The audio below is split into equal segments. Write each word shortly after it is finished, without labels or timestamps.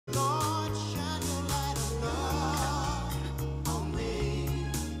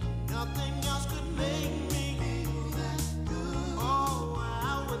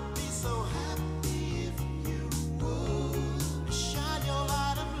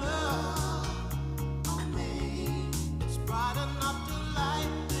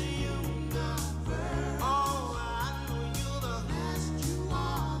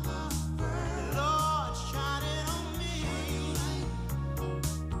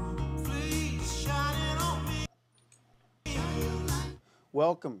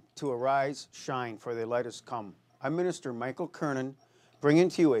Welcome to Arise, Shine, for the light has come. I'm Minister Michael Kernan, bringing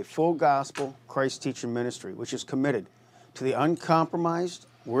to you a full gospel Christ teaching ministry, which is committed to the uncompromised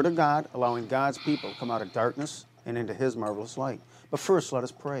Word of God, allowing God's people to come out of darkness and into His marvelous light. But first, let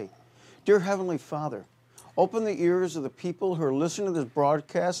us pray. Dear Heavenly Father, open the ears of the people who are listening to this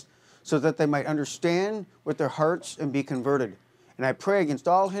broadcast so that they might understand with their hearts and be converted. And I pray against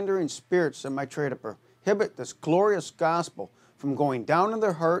all hindering spirits that might try to prohibit this glorious gospel from going down in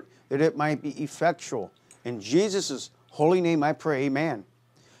their heart, that it might be effectual. In Jesus' holy name I pray, amen.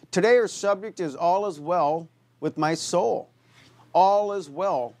 Today our subject is all is well with my soul. All is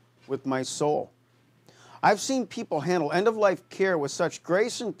well with my soul. I've seen people handle end-of-life care with such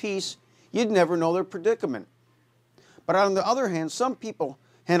grace and peace, you'd never know their predicament. But on the other hand, some people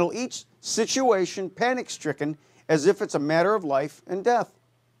handle each situation panic-stricken as if it's a matter of life and death.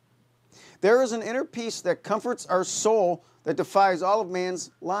 There is an inner peace that comforts our soul that defies all of man's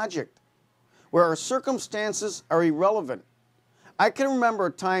logic, where our circumstances are irrelevant. I can remember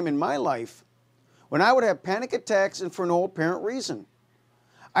a time in my life when I would have panic attacks and for no apparent reason.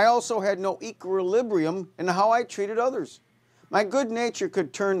 I also had no equilibrium in how I treated others. My good nature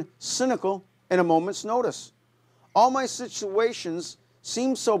could turn cynical in a moment's notice. All my situations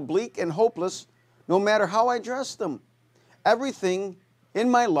seemed so bleak and hopeless no matter how I dressed them. Everything in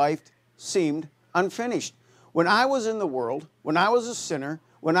my life seemed unfinished. When I was in the world, when I was a sinner,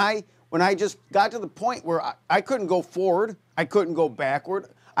 when I just got to the point where I couldn't go forward, I couldn't go backward,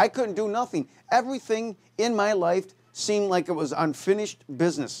 I couldn't do nothing. Everything in my life seemed like it was unfinished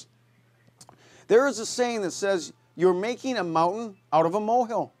business. There is a saying that says, you're making a mountain out of a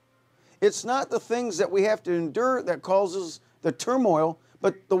molehill. It's not the things that we have to endure that causes the turmoil,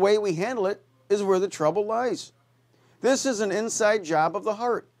 but the way we handle it is where the trouble lies. This is an inside job of the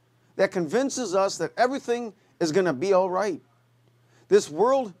heart that convinces us that everything is going to be all right. This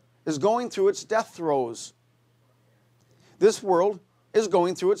world is going through its death throes. This world is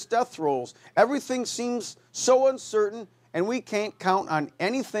going through its death throes. Everything seems so uncertain, and we can't count on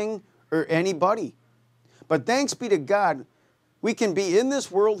anything or anybody. But thanks be to God, we can be in this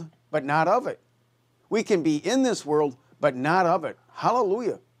world, but not of it. We can be in this world, but not of it.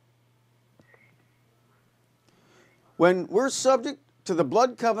 Hallelujah. When we're subject to the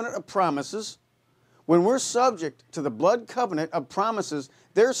blood covenant of promises,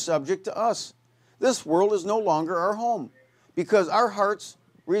 they're subject to us. This world is no longer our home because our hearts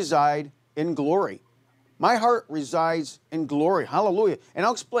reside in glory. My heart resides in glory. Hallelujah. And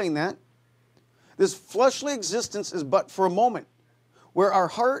I'll explain that. This fleshly existence is but for a moment, where our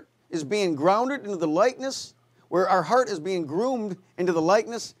heart is being grounded into the likeness, where our heart is being groomed into the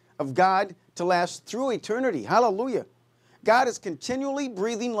likeness of God to last through eternity. Hallelujah. God is continually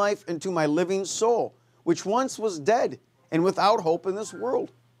breathing life into my living soul, which once was dead and without hope in this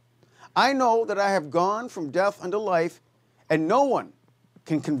world. I know that I have gone from death unto life, and no one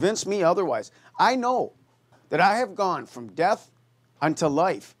can convince me otherwise. I know that I have gone from death unto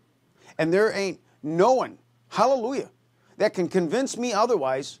life, and there ain't no one, hallelujah, that can convince me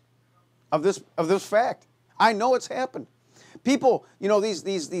otherwise of this fact. I know it's happened. People, you know,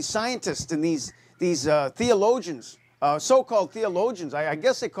 these scientists and these theologians, so-called theologians, I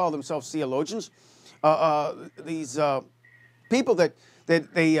guess they call themselves theologians, these people that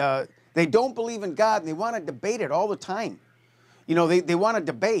they don't believe in God and they want to debate it all the time. You know, they want to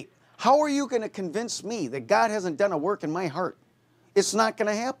debate. How are you going to convince me that God hasn't done a work in my heart? It's not going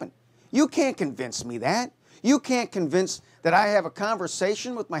to happen. You can't convince me that. You can't convince that I have a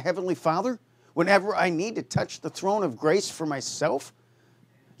conversation with my Heavenly Father whenever I need to touch the throne of grace for myself.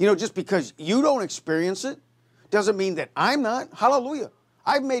 You know, just because you don't experience it doesn't mean that I'm not. Hallelujah.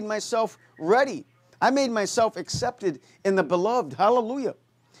 I've made myself ready. I made myself accepted in the beloved. Hallelujah.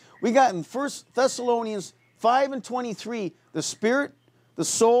 We got in 1 Thessalonians 5:23, the spirit, the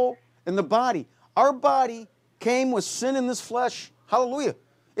soul, and the body. Our body came with sin in this flesh. Hallelujah.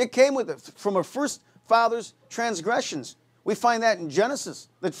 It came with it from our first father's transgressions. We find that in Genesis,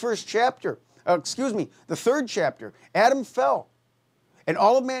 the first chapter. The third chapter. Adam fell. And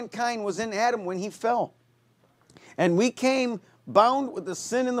all of mankind was in Adam when he fell. And we came bound with the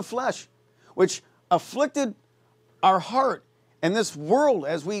sin in the flesh, which afflicted our heart. And this world,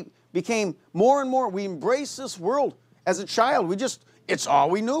 as we became more and more, we embraced this world as a child. It's all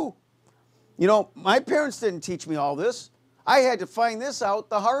we knew. You know, my parents didn't teach me all this. I had to find this out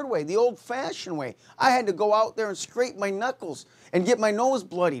the hard way, the old-fashioned way. I had to go out there and scrape my knuckles and get my nose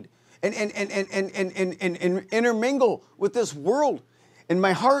bloodied and intermingle with this world. And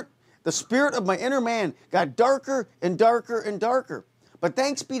my heart, the spirit of my inner man, got darker and darker and darker. But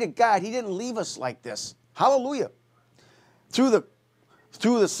thanks be to God, He didn't leave us like this. Hallelujah. Through the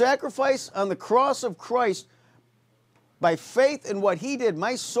Through the sacrifice on the cross of Christ, by faith in what he did,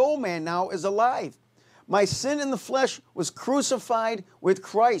 my soul man now is alive. My sin in the flesh was crucified with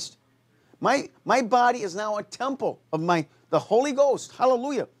Christ. My body is now a temple of the Holy Ghost.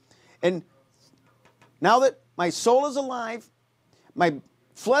 Hallelujah. And now that my soul is alive, my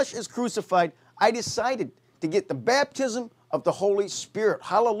flesh is crucified, I decided to get the baptism of the Holy Spirit.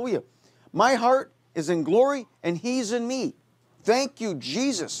 Hallelujah. My heart is in glory and he's in me. Thank you,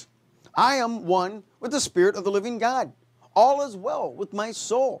 Jesus. I am one with the Spirit of the living God. All is well with my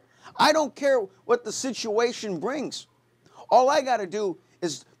soul. I don't care what the situation brings. All I got to do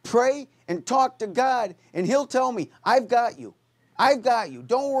is pray and talk to God, and he'll tell me, I've got you. I've got you.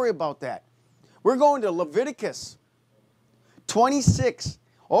 Don't worry about that. We're going to Leviticus 26.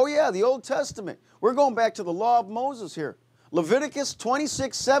 Oh yeah, the Old Testament. We're going back to the law of Moses here. Leviticus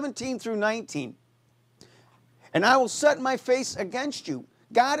 26, 17 through 19. And I will set my face against you.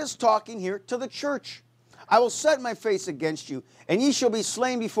 God is talking here to the church. I will set my face against you, and ye shall be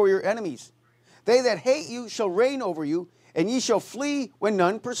slain before your enemies. They that hate you shall reign over you, and ye shall flee when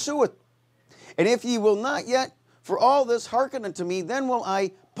none pursueth. And if ye will not yet for all this hearken unto me, then will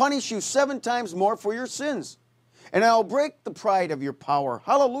I punish you 7 times more for your sins. And I will break the pride of your power.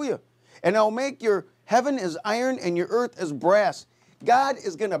 Hallelujah. And I will make your heaven as iron and your earth as brass. God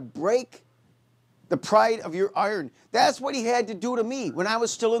is going to break the pride of your iron. That's what he had to do to me when I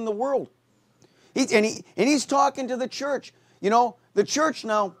was still in the world. He's talking to the church. You know, the church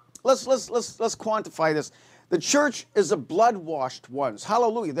now, let's quantify this. The church is the blood-washed ones,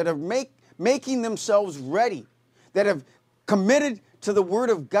 hallelujah, that are making themselves ready, that have committed to the Word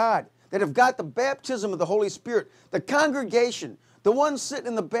of God, that have got the baptism of the Holy Spirit. The congregation, the ones sitting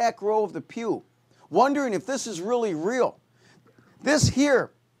in the back row of the pew, wondering if this is really real. This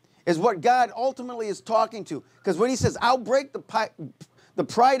here is what God ultimately is talking to. Because when he says, I'll break the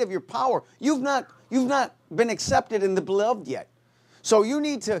pride of your power, you've not been accepted in the beloved yet. So you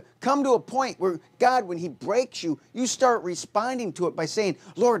need to come to a point where God, when he breaks you, you start responding to it by saying,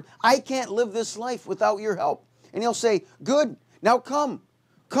 Lord, I can't live this life without your help. And he'll say, good, now come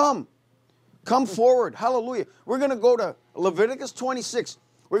forward. Hallelujah. We're going to go to Leviticus 26.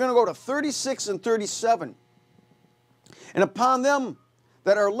 We're going to go to 36 and 37. And upon them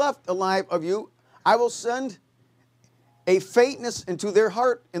that are left alive of you, I will send a faintness into their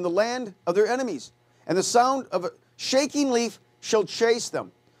heart in the land of their enemies. And the sound of a shaking leaf shall chase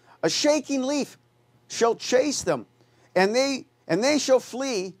them. A shaking leaf shall chase them. And they shall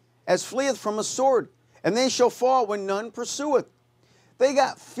flee as fleeth from a sword. And they shall fall when none pursueth. They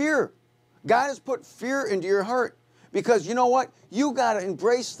got fear. God has put fear into your heart. Because you know what? You got to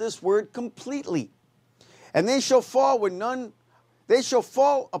embrace this word completely. And they shall fall when none, they shall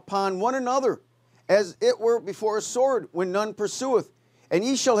fall upon one another, as it were before a sword, when none pursueth. And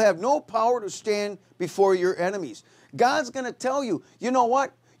ye shall have no power to stand before your enemies. God's going to tell you, you know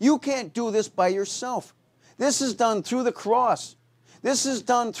what? You can't do this by yourself. This is done through the cross. This is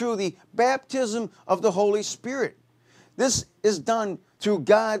done through the baptism of the Holy Spirit. This is done through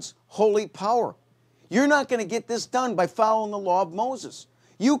God's holy power. You're not going to get this done by following the law of Moses.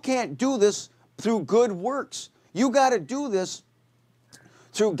 You can't do this through good works. You got to do this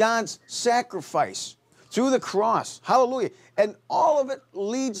through God's sacrifice, through the cross. Hallelujah. And all of it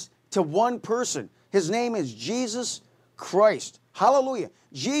leads to one person. His name is Jesus Christ. Hallelujah.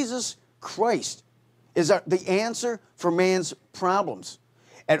 Jesus Christ is the answer for man's problems.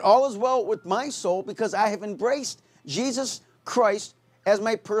 And all is well with my soul because I have embraced Jesus Christ as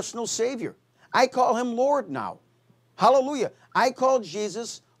my personal Savior. I call him Lord now. Hallelujah. I call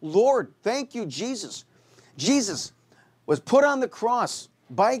Jesus Lord. Thank you, Jesus. Jesus was put on the cross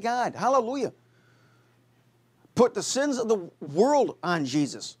by God. Hallelujah. Put the sins of the world on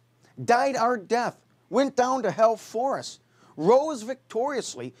Jesus. Died our death. Went down to hell for us. Rose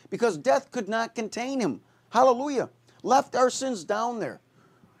victoriously because death could not contain him. Hallelujah. Left our sins down there.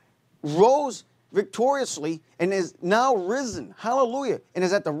 Rose victoriously and is now risen. Hallelujah. And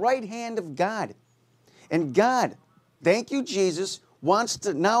is at the right hand of God. And God, thank you, Jesus, wants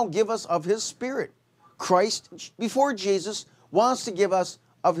to now give us of his Spirit. Christ, before Jesus, wants to give us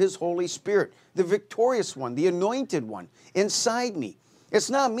of his Holy Spirit. The victorious one, the anointed one, inside me. It's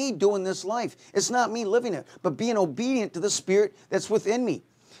not me doing this life. It's not me living it, but being obedient to the Spirit that's within me.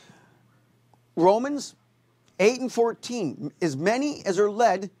 Romans 8 and 14. As many as are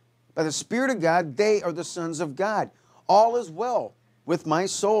led by the Spirit of God, they are the sons of God. All is well with my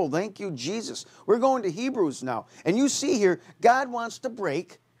soul. Thank you, Jesus. We're going to Hebrews now. And you see here, God wants to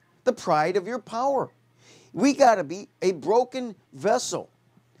break the pride of your power. We got to be a broken vessel.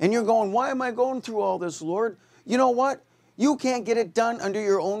 And you're going, why am I going through all this, Lord? You know what? You can't get it done under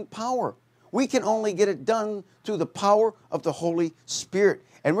your own power. We can only get it done through the power of the Holy Spirit.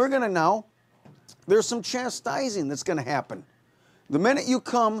 And we're going to now, there's some chastising that's going to happen. The minute you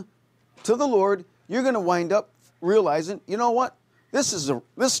come to the Lord, you're going to wind up realizing, you know what? This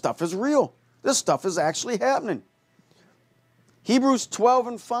stuff is real. This stuff is actually happening. Hebrews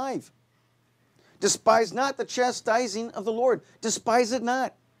 12:5. Despise not the chastising of the Lord. Despise it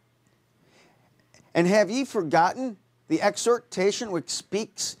not. And have ye forgotten the exhortation which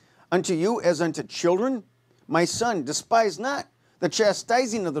speaks unto you as unto children? My son, despise not the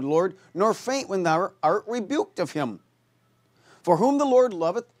chastising of the Lord, nor faint when thou art rebuked of him. For whom the Lord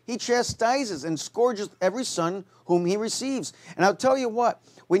loveth, he chastises and scourgeth every son whom he receives. And I'll tell you what,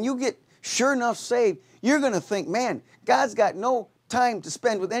 when you get sure enough saved, you're going to think, man, God's got no time to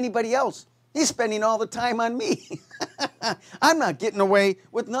spend with anybody else. He's spending all the time on me. I'm not getting away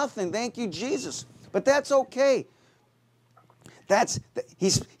with nothing. Thank you, Jesus. But that's okay.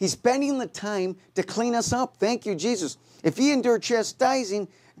 He's spending the time to clean us up. Thank you, Jesus. If ye endure chastising,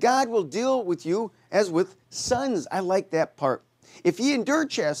 God will deal with you as with sons. I like that part. If ye endure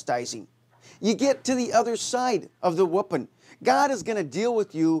chastising, you get to the other side of the whooping. God is going to deal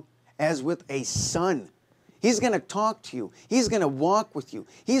with you as with a son. He's going to talk to you. He's going to walk with you.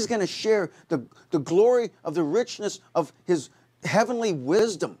 He's going to share the glory of the richness of His heavenly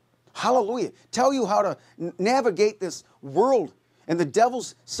wisdom. Hallelujah. Tell you how to navigate this world and the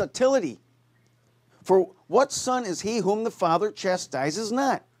devil's subtlety. For what son is he whom the Father chastises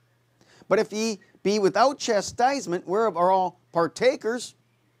not? But if ye be without chastisement, whereof are all partakers,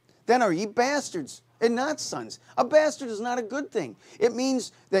 then are ye bastards and not sons. A bastard is not a good thing. It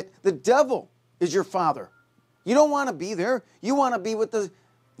means that the devil is your father. You don't want to be there. You want to be with the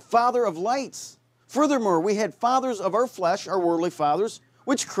Father of lights. Furthermore, we had fathers of our flesh, our worldly fathers,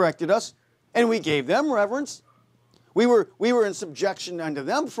 which corrected us, and we gave them reverence. We were in subjection unto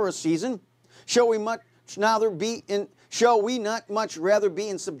them for a season. Shall we not much rather be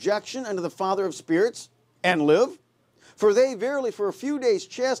in subjection unto the Father of spirits and live? For they verily for a few days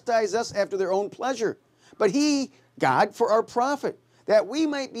chastise us after their own pleasure. But He, God, for our profit, that we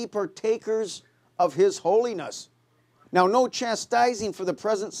might be partakers of His holiness. Now no chastising for the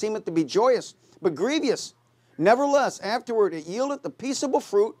present seemeth to be joyous, but grievous. Nevertheless, afterward it yieldeth the peaceable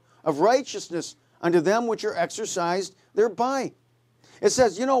fruit of righteousness unto them which are exercised thereby. It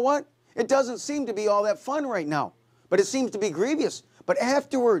says, you know what? It doesn't seem to be all that fun right now, but it seems to be grievous. But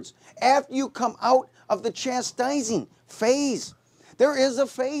afterwards, after you come out of the chastising phase, there is a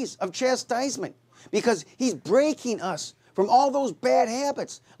phase of chastisement because He's breaking us from all those bad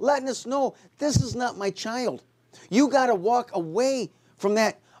habits, letting us know this is not my child. You got to walk away from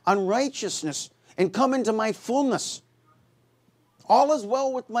that unrighteousness and come into my fullness. All is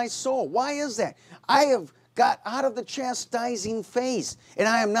well with my soul. Why is that? I have got out of the chastising phase, and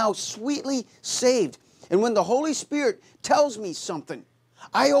I am now sweetly saved. And when the Holy Spirit tells me something,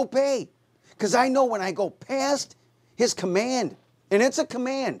 I obey, because I know when I go past His command, and it's a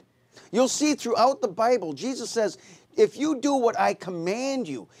command. You'll see throughout the Bible, Jesus says, if you do what I command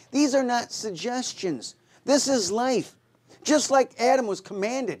you, these are not suggestions. This is life. Just like Adam was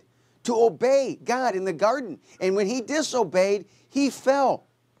commanded to obey God in the garden. And when he disobeyed, he fell.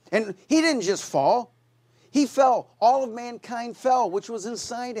 And he didn't just fall. He fell. All of mankind fell, which was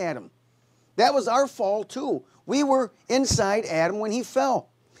inside Adam. That was our fall too. We were inside Adam when he fell.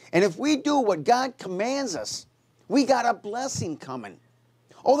 And if we do what God commands us, we got a blessing coming.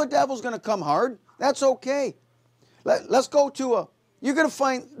 Oh, the devil's going to come hard. That's okay. Let's go to you're going to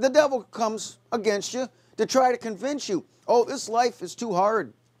find the devil comes against you to try to convince you, oh, this life is too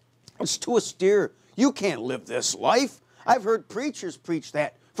hard. It's too austere. You can't live this life. I've heard preachers preach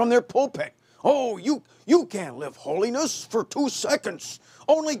that from their pulpit. Oh, you can't live holiness for 2 seconds.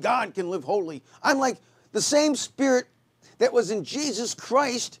 Only God can live holy. I'm like, the same Spirit that was in Jesus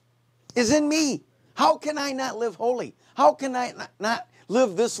Christ is in me. How can I not live holy? How can I not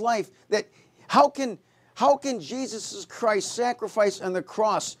live this life? How can Jesus Christ's sacrifice on the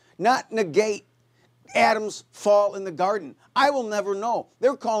cross not negate Adam's fall in the garden? I will never know.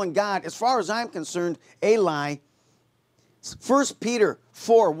 They're calling God, as far as I'm concerned, a lie. 1 Peter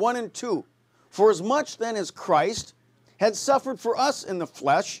 4, 1 and 2. For as much then as Christ had suffered for us in the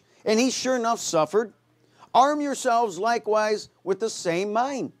flesh, and He sure enough suffered, arm yourselves likewise with the same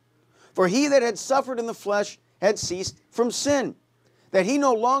mind. For he that had suffered in the flesh had ceased from sin, that he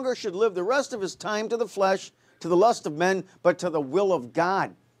no longer should live the rest of his time to the flesh, to the lust of men, but to the will of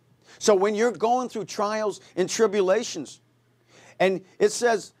God. So when you're going through trials and tribulations, and it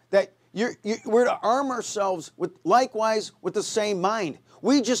says that we're to arm ourselves likewise with the same mind.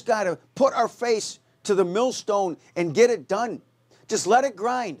 We just got to put our face to the millstone and get it done. Just let it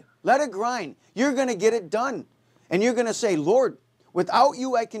grind. Let it grind. You're going to get it done. And you're going to say, Lord, without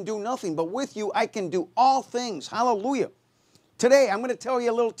you I can do nothing, but with you I can do all things. Hallelujah. Today I'm going to tell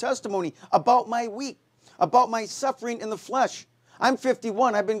you a little testimony about my week, about my suffering in the flesh. I'm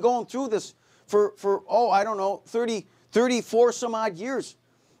 51. I've been going through this for I don't know, 34 some odd years.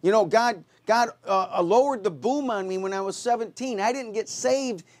 You know, God lowered the boom on me when I was 17. I didn't get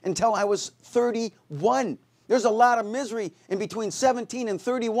saved until I was 31. There's a lot of misery in between 17 and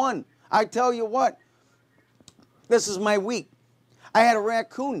 31. I tell you what, this is my week. I had a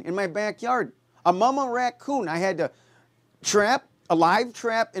raccoon in my backyard, a mama raccoon. I had to trap, a live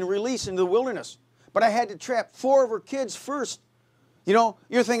trap, and release into the wilderness. But I had to trap 4 of her kids first. You know,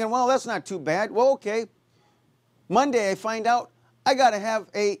 you're thinking, well, that's not too bad. Well, okay. Monday I find out I got to have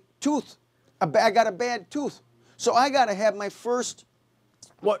a tooth. I got a bad tooth. So I got to have my first,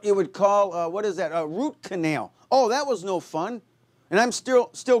 what you would call, a root canal. Oh, that was no fun. And I'm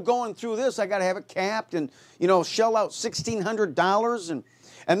still going through this. I got to have it capped and, you know, shell out $1,600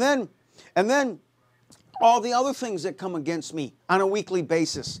 and then all the other things that come against me on a weekly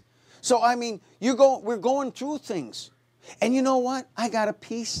basis. So, I mean, we're going through things. And you know what? I got a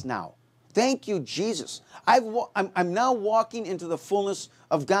peace now. Thank you, Jesus. I'm now walking into the fullness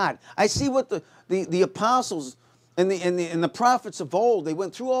of God. I see what the apostles and the prophets of old, they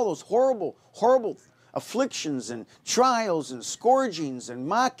went through all those horrible afflictions and trials and scourgings and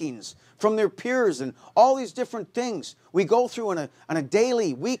mockings from their peers and all these different things we go through on a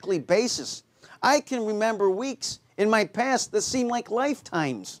daily, weekly basis. I can remember weeks in my past that seem like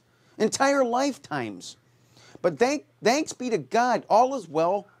lifetimes, entire lifetimes. But thanks be to God, all is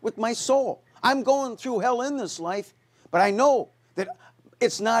well with my soul. I'm going through hell in this life, but I know that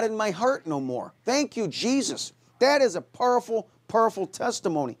it's not in my heart no more. Thank you, Jesus. That is a powerful, powerful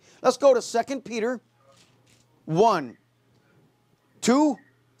testimony. Let's go to 2 Peter 1, 2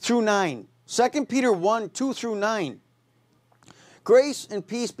 through 9. 2 Peter 1, 2 through 9. Grace and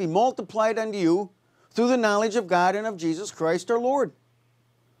peace be multiplied unto you through the knowledge of God and of Jesus Christ our Lord.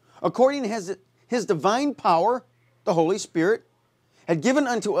 According to his divine power, the Holy Spirit, had given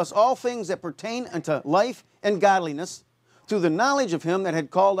unto us all things that pertain unto life and godliness, through the knowledge of him that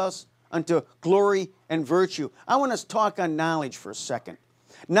had called us unto glory and virtue. I want to talk on knowledge for a second.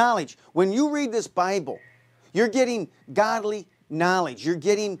 Knowledge. When you read this Bible, you're getting godly knowledge. You're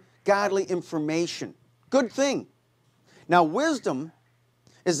getting godly information. Good thing. Now, wisdom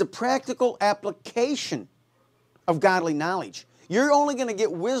is the practical application of godly knowledge. You're only going to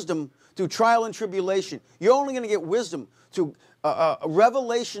get wisdom through trial and tribulation. You're only going to get wisdom through a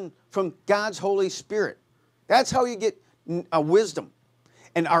revelation from God's Holy Spirit. That's how you get wisdom.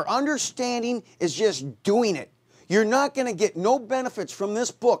 And our understanding is just doing it. You're not going to get no benefits from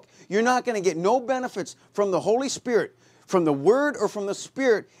this book. You're not going to get no benefits from the Holy Spirit, from the Word or from the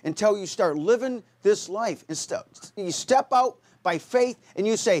Spirit until you start living this life. And you step out by faith and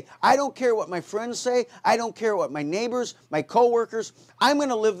you say, I don't care what my friends say. I don't care what my neighbors, my coworkers. I'm going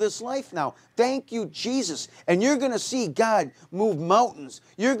to live this life now. Thank you, Jesus. And you're going to see God move mountains.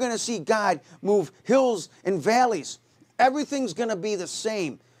 You're going to see God move hills and valleys. Everything's going to be the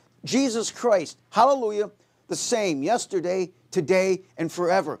same. Jesus Christ, hallelujah, the same yesterday, today, and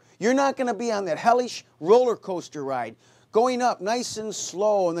forever. You're not going to be on that hellish roller coaster ride, going up nice and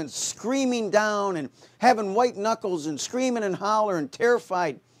slow and then screaming down and having white knuckles and screaming and holler and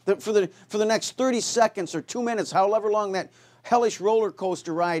terrified for the next 30 seconds or 2 minutes, however long that hellish roller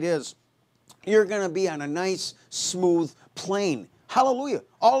coaster ride is. You're going to be on a nice, smooth plane. Hallelujah.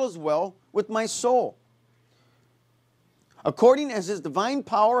 All is well with my soul. According as his divine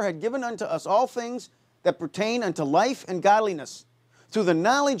power had given unto us all things that pertain unto life and godliness, through the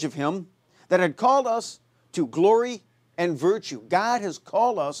knowledge of him that had called us to glory and virtue. God has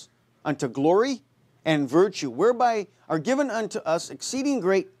called us unto glory and virtue, whereby are given unto us exceeding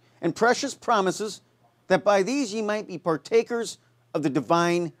great and precious promises, that by these ye might be partakers of the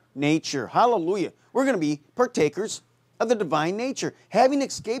divine nature. Hallelujah. We're going to be partakers of the divine nature, having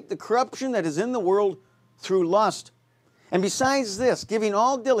escaped the corruption that is in the world through lust. And besides this, giving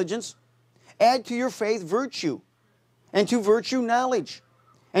all diligence, add to your faith virtue, and to virtue knowledge,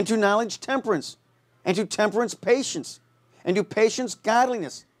 and to knowledge temperance, and to temperance patience, and to patience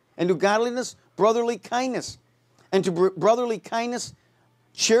godliness, and to godliness brotherly kindness, and to brotherly kindness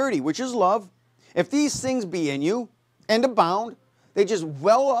charity, which is love. If these things be in you and abound, they just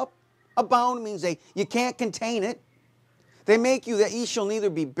well up. Abound means you can't contain it. They make you that ye shall neither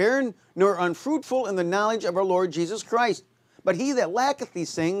be barren nor unfruitful in the knowledge of our Lord Jesus Christ. But he that lacketh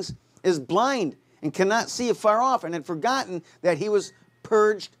these things is blind and cannot see afar off, and had forgotten that he was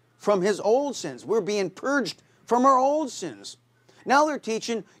purged from his old sins. We're being purged from our old sins. Now they're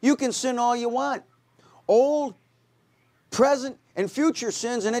teaching you can sin all you want. Old, present, and future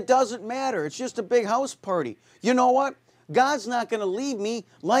sins, and it doesn't matter. It's just a big house party. You know what? God's not going to leave me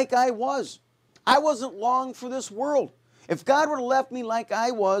like I was. I wasn't long for this world. If God would have left me like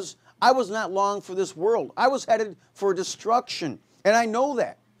I was not long for this world. I was headed for destruction, and I know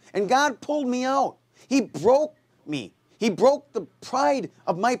that. And God pulled me out. He broke me. He broke the pride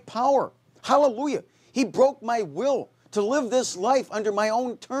of my power. Hallelujah. He broke my will to live this life under my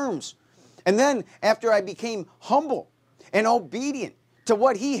own terms. And then after I became humble and obedient to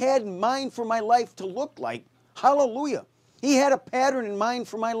what He had in mind for my life to look like, hallelujah, He had a pattern in mind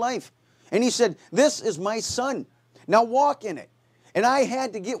for my life. And He said, this is my son. Now walk in it. And I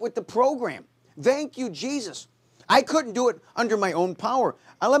had to get with the program. Thank you, Jesus. I couldn't do it under my own power.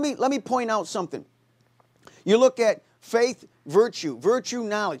 Let me point out something. You look at faith, virtue,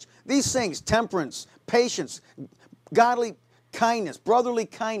 knowledge. These things, temperance, patience, godly kindness, brotherly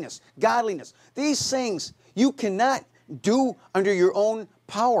kindness, godliness. These things you cannot do under your own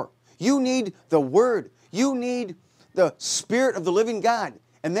power. You need the Word. You need the Spirit of the living God.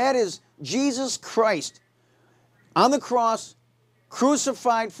 And that is Jesus Christ on the cross,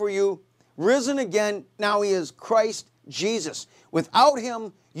 crucified for you, risen again. Now He is Christ Jesus. Without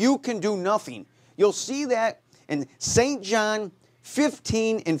Him, you can do nothing. You'll see that in St. John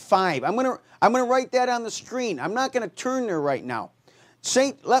 15:5. I'm gonna write that on the screen. I'm not going to turn there right now.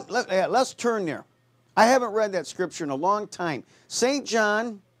 Let's turn there. I haven't read that scripture in a long time. St.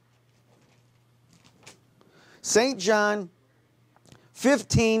 John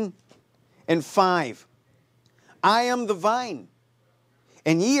 15:5. I am the vine,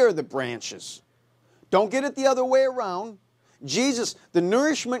 and ye are the branches. Don't get it the other way around. Jesus, the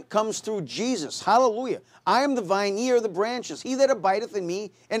nourishment comes through Jesus. Hallelujah. I am the vine, ye are the branches. He that abideth in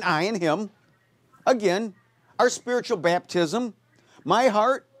me, and I in him. Again, our spiritual baptism. My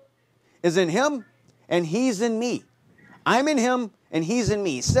heart is in Him, and He's in me. I'm in Him, and He's in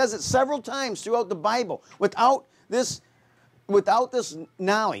me. He says it several times throughout the Bible. Without this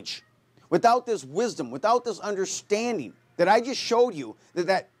knowledge, without this wisdom, without this understanding that I just showed you,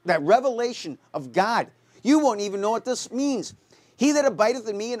 that revelation of God, you won't even know what this means. He that abideth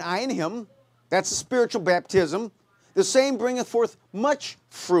in me and I in him, that's the spiritual baptism, the same bringeth forth much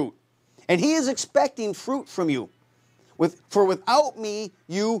fruit. And He is expecting fruit from you. For without me,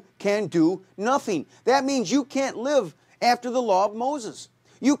 you can do nothing. That means you can't live after the law of Moses.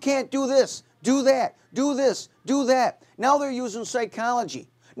 You can't do this, do that, do this, do that. Now they're using psychology.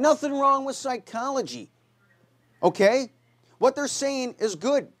 Nothing wrong with psychology. Okay? What they're saying is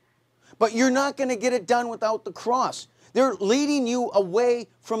good. But you're not going to get it done without the cross. They're leading you away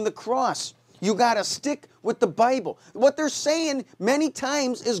from the cross. You got to stick with the Bible. What they're saying many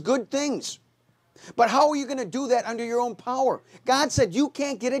times is good things. But how are you going to do that under your own power? God said you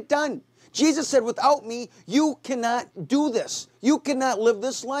can't get it done. Jesus said, without me, you cannot do this. You cannot live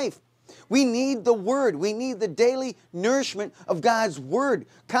this life. We need the Word. We need the daily nourishment of God's Word,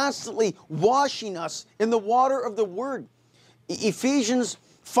 constantly washing us in the water of the Word. Ephesians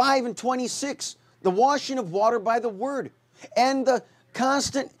 5:26, the washing of water by the Word, and the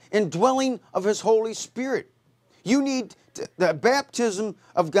constant indwelling of His Holy Spirit. You need the baptism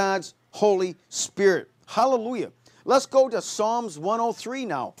of God's Holy Spirit. Hallelujah. Let's go to Psalms 103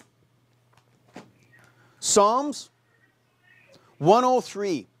 now. Psalms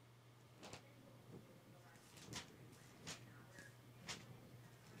 103.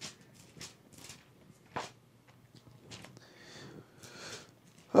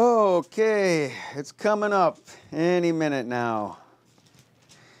 Okay, it's coming up any minute now.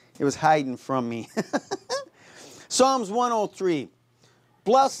 It was hiding from me. Psalms 103.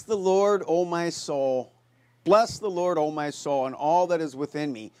 Bless the Lord, O my soul. Bless the Lord, O my soul, and all that is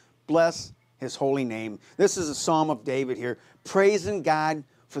within me. Bless His holy name. This is a psalm of David here, praising God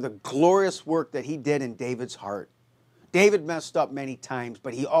for the glorious work that He did in David's heart. David messed up many times,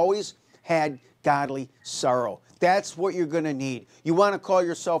 but he always had godly sorrow. That's what you're going to need. You want to call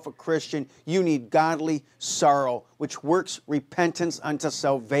yourself a Christian, you need godly sorrow, which works repentance unto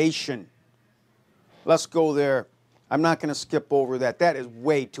salvation. Let's go there. I'm not going to skip over that. That is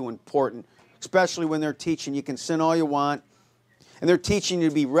way too important, especially when they're teaching you can sin all you want, and they're teaching you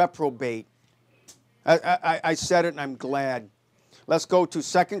to be reprobate. I said it, and I'm glad. Let's go to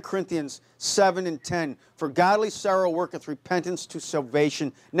 2 Corinthians 7:10. For godly sorrow worketh repentance to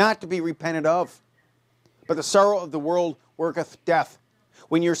salvation, not to be repented of. But the sorrow of the world worketh death.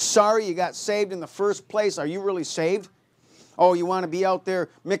 When you're sorry you got saved in the first place, are you really saved? Oh, you want to be out there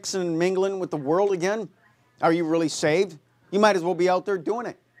mixing and mingling with the world again? Are you really saved? You might as well be out there doing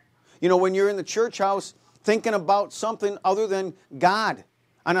it. You know, when you're in the church house thinking about something other than God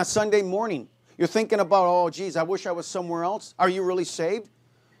on a Sunday morning, you're thinking about, oh, geez, I wish I was somewhere else. Are you really saved?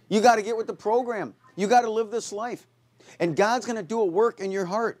 You got to get with the program. You got to live this life. And God's going to do a work in your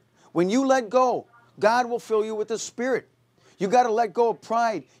heart. When you let go, God will fill you with the Spirit. You got to let go of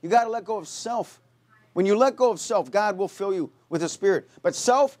pride. You got to let go of self. When you let go of self, God will fill you with the Spirit. But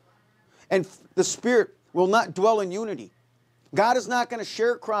self and the Spirit will not dwell in unity. God is not going to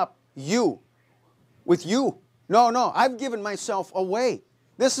sharecrop you with you. No, I've given myself away.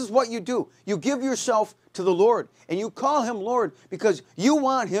 This is what you do. You give yourself to the Lord, and you call Him Lord because you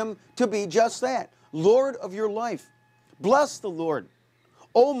want Him to be just that, Lord of your life. Bless the Lord,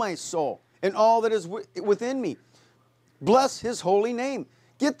 O my soul, and all that is within me. Bless His holy name.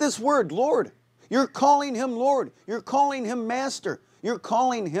 Get this word, Lord. You're calling Him Lord. You're calling Him Master. You're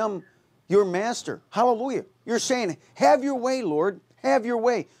calling Him your Master. Hallelujah. You're saying, have your way, Lord. Have your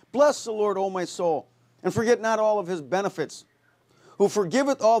way. Bless the Lord, O my soul, and forget not all of His benefits, who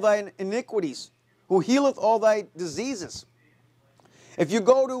forgiveth all thine iniquities, who healeth all thy diseases. If you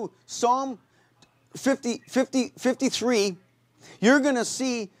go to Psalm 53, you're going to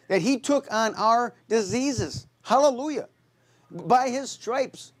see that He took on our diseases. Hallelujah. By His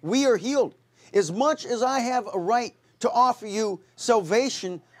stripes, we are healed. As much as I have a right to offer you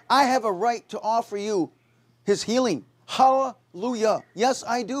salvation, I have a right to offer you His healing. Hallelujah. Yes,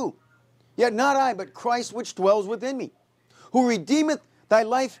 I do. Yet not I, but Christ which dwells within me, who redeemeth thy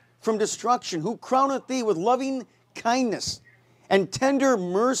life from destruction, who crowneth thee with loving kindness and tender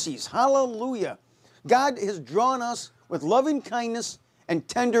mercies. Hallelujah. God has drawn us with loving kindness and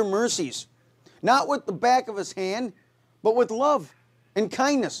tender mercies, not with the back of His hand, but with love and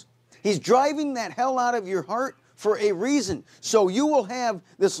kindness. He's driving that hell out of your heart for a reason. So you will have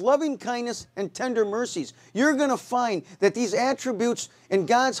this loving kindness and tender mercies. You're going to find that these attributes in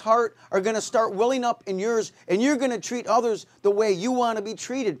God's heart are going to start welling up in yours, and you're going to treat others the way you want to be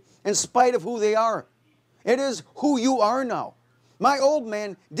treated in spite of who they are. It is who you are now. My old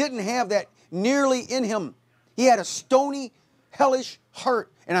man didn't have that nearly in him. He had a stony, hellish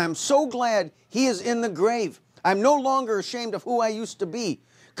heart, and I'm so glad he is in the grave. I'm no longer ashamed of who I used to be,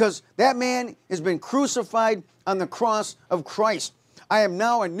 because that man has been crucified on the cross of Christ. I am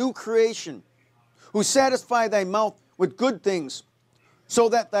now a new creation, who satisfy thy mouth with good things, so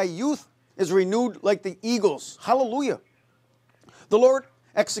that thy youth is renewed like the eagles. Hallelujah. The Lord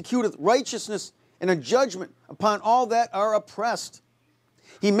executeth righteousness and a judgment upon all that are oppressed.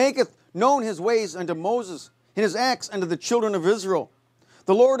 He maketh known His ways unto Moses, and His acts unto the children of Israel.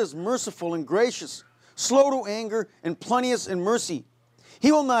 The Lord is merciful and gracious, slow to anger, and plenteous in mercy.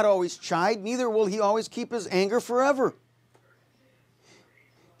 He will not always chide, neither will He always keep His anger forever.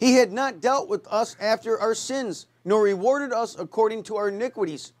 He had not dealt with us after our sins, nor rewarded us according to our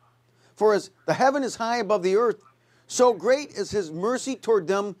iniquities. For as the heaven is high above the earth, so great is His mercy toward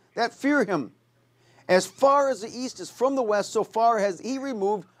them that fear Him. As far as the east is from the west, so far has He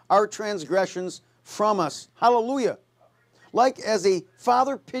removed our transgressions from us. Hallelujah. Like as a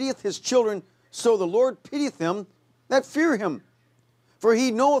father pitieth his children, so the Lord pitieth them that fear Him. For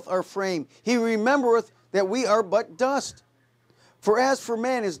He knoweth our frame. He remembereth that we are but dust. For as for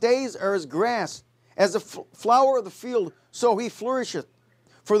man, his days are as grass, as the flower of the field, so he flourisheth.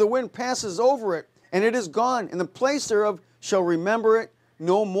 For the wind passes over it, and it is gone, and the place thereof shall remember it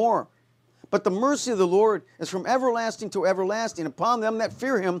no more. But the mercy of the Lord is from everlasting to everlasting upon them that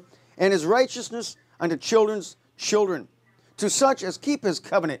fear Him, and His righteousness unto children's children, to such as keep His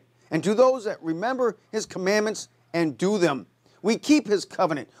covenant, and to those that remember His commandments and do them. We keep His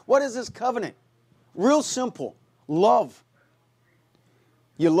covenant. What is His covenant? Real simple. Love.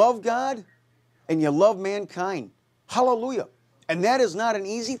 You love God and you love mankind. Hallelujah. And that is not an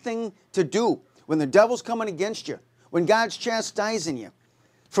easy thing to do when the devil's coming against you, when God's chastising you,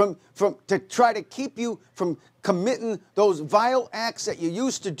 to try to keep you from committing those vile acts that you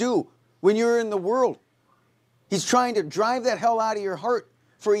used to do when you were in the world. He's trying to drive that hell out of your heart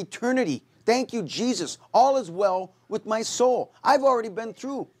for eternity. Thank you, Jesus. All is well with my soul. I've already been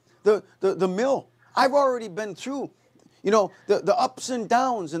through the mill. I've already been through, the ups and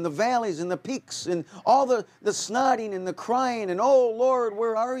downs and the valleys and the peaks and all the snotting and the crying and, oh, Lord,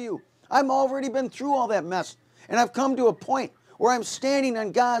 where are you? I've already been through all that mess. And I've come to a point where I'm standing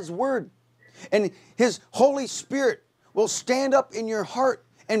on God's Word. And His Holy Spirit will stand up in your heart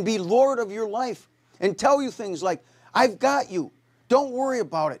and be Lord of your life and tell you things like, I've got you. Don't worry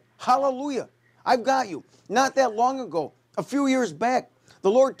about it. Hallelujah. I've got you. Not that long ago, a few years back, the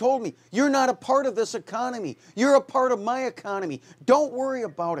Lord told me, you're not a part of this economy. You're a part of my economy. Don't worry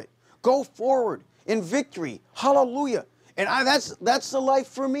about it. Go forward in victory. Hallelujah. And that's the life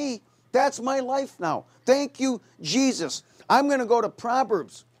for me. That's my life now. Thank you, Jesus. I'm going to go to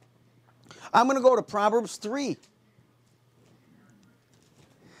Proverbs. I'm going to go to Proverbs 3.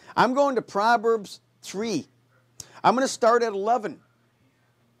 I'm going to Proverbs 3. I'm going to start at 11.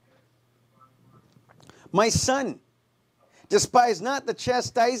 My son, despise not the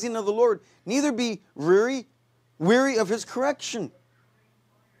chastising of the Lord, neither be weary of his correction.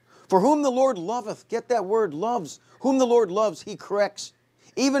 For whom the Lord loveth, get that word, loves, whom the Lord loves, he corrects,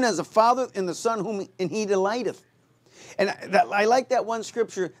 even as a father in the son whom he delighteth. And I like that one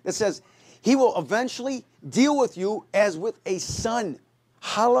scripture that says, he will eventually deal with you as with a son.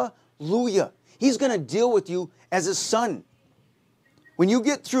 Hallelujah. He's going to deal with you as a son. When you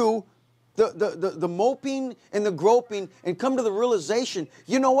get through the moping and the groping and come to the realization,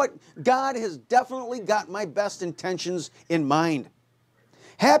 you know what? God has definitely got my best intentions in mind.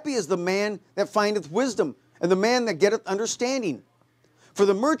 Happy is the man that findeth wisdom, and the man that getteth understanding. For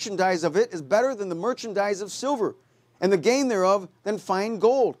the merchandise of it is better than the merchandise of silver, and the gain thereof than fine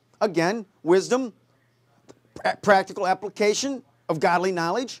gold. Again, wisdom, practical application of godly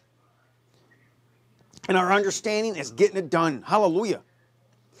knowledge, and our understanding is getting it done. Hallelujah.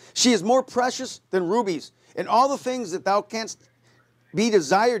 She is more precious than rubies, and all the things that thou canst be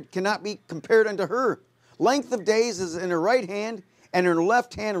desired cannot be compared unto her. Length of days is in her right hand, and in her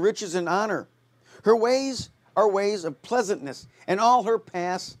left hand riches and honor. Her ways are ways of pleasantness, and all her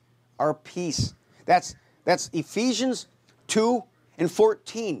paths are peace. That's Ephesians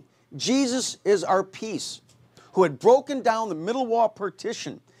 2:14. Jesus is our peace, who had broken down the middle wall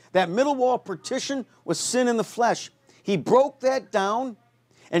partition. That middle wall partition was sin in the flesh. He broke that down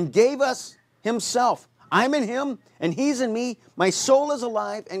and gave us himself. I'm in him, and he's in me. My soul is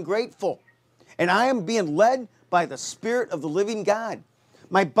alive and grateful, and I am being led by the Spirit of the living God.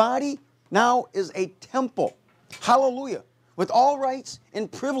 My body now is a temple. Hallelujah. With all rights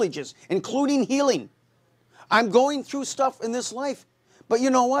and privileges, including healing. I'm going through stuff in this life. But you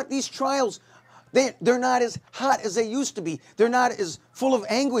know what? These trials, they're not as hot as they used to be. They're not as full of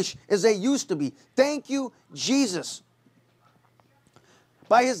anguish as they used to be. Thank you, Jesus.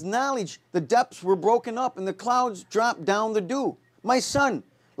 By his knowledge, the depths were broken up and the clouds dropped down the dew. My son,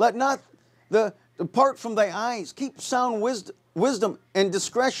 let not depart from thy eyes. Keep sound wisdom and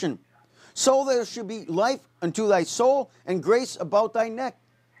discretion. So there should be life unto thy soul and grace about thy neck.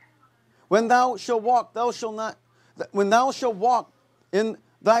 When thou shalt walk, when thou shalt walk in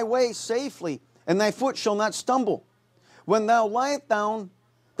thy way safely, and thy foot shall not stumble. When thou liest down,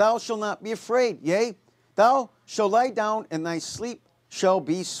 thou shalt not be afraid. Yea, thou shalt lie down, and thy sleep shall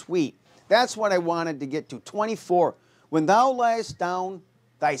be sweet. That's what I wanted to get to. 24. When thou liest down,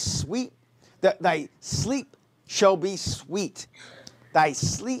 thy sleep shall be sweet. Thy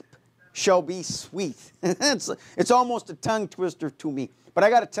sleep shall be sweet. It's almost a tongue twister to me. But I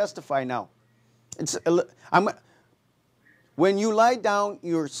got to testify now. When you lie down,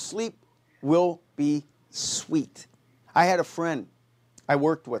 your sleep will be sweet. I had a friend I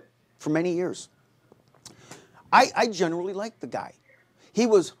worked with for many years. I generally liked the guy. He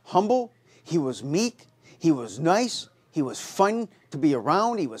was humble. He was meek. He was nice. He was fun to be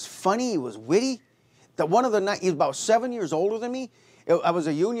around. He was funny. He was witty. He was about 7 years older than me. I was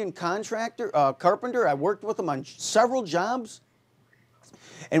a union carpenter. I worked with him on several jobs.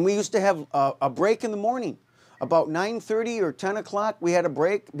 And we used to have a break in the morning. About 9:30 or 10 o'clock, we had a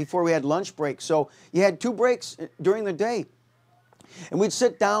break before we had lunch break. So you had 2 breaks during the day. And we'd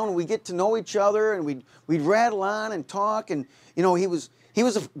sit down and we'd get to know each other and we'd rattle on and talk. And, you know, he was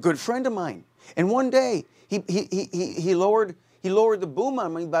a good friend of mine. And one day, he lowered the boom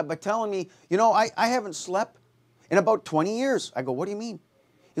on me by telling me, you know, I haven't slept in about 20 years. I go, what do you mean?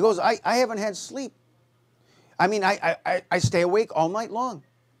 He goes, I haven't had sleep. I mean, I stay awake all night long.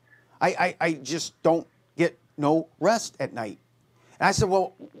 I just don't get no rest at night. And I said,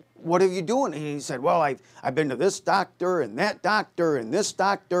 well, what are you doing? And he said, well, I've been to this doctor and that doctor and this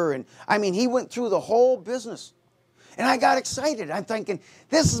doctor. And I mean, he went through the whole business. And I got excited. I'm thinking,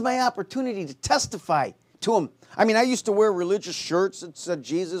 this is my opportunity to testify to him. I mean, I used to wear religious shirts that said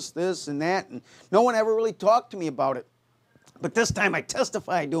Jesus, this and that, and no one ever really talked to me about it. But this time I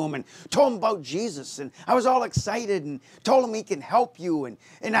testified to him and told him about Jesus, and I was all excited and told him he can help you, and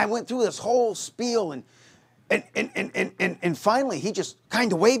I went through this whole spiel, and finally he just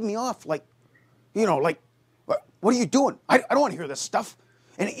kind of waved me off like, you know, like, what are you doing? I don't want to hear this stuff.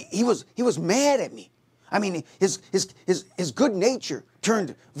 And he was mad at me. I mean, his good nature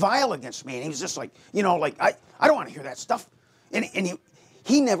turned vile against me, and he was just like, you know, like, I don't want to hear that stuff. And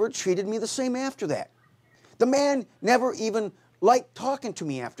he never treated me the same after that. The man never even liked talking to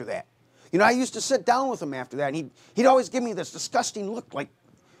me after that. You know, I used to sit down with him after that, and he'd always give me this disgusting look like,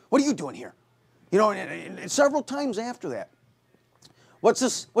 What are you doing here? You know, and several times after that. What's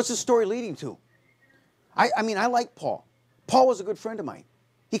this story leading to? I mean, I like Paul. Paul was a good friend of mine.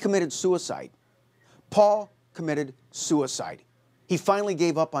 He committed suicide. Paul committed suicide. He finally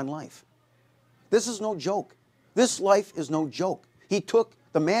gave up on life. This is no joke. This life is no joke.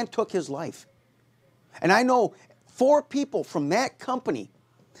 The man took his life. And I know 4 people from that company,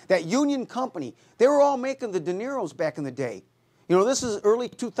 that union company, they were all making the dineros back in the day. You know, this is early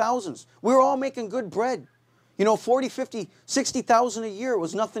 2000s. We were all making good bread. You know, 40, 50, 60,000 a year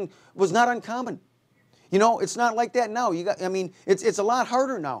was not uncommon. You know, it's not like that now. It's a lot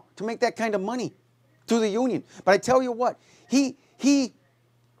harder now to make that kind of money through the union. But I tell you what, he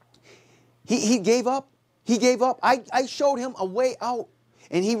gave up. He gave up. I showed him a way out,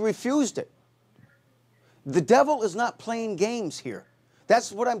 and he refused it. The devil is not playing games here.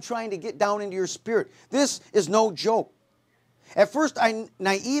 That's what I'm trying to get down into your spirit. This is no joke. At first, I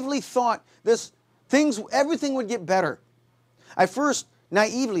naively thought everything would get better. I first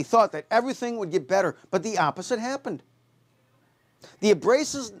naively thought that everything would get better, but the opposite happened. The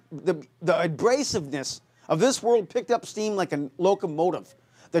abrasiveness of this world picked up steam like a locomotive.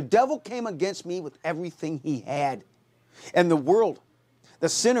 The devil came against me with everything he had. And the world, the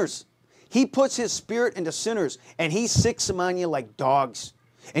sinners, he puts his spirit into sinners and he sicks them on you like dogs.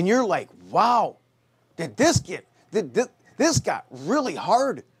 And you're like, wow, this got really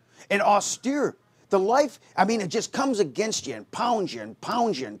hard and austere. The life, it just comes against you and pounds you and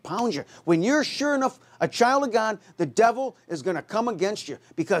pounds you and pounds you. When you're sure enough a child of God, the devil is going to come against you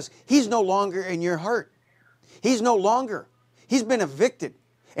because he's no longer in your heart. He's been evicted.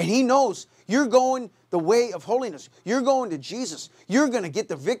 And he knows you're going the way of holiness. You're going to Jesus. You're going to get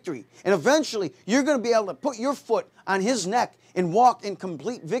the victory. And eventually, you're going to be able to put your foot on his neck and walk in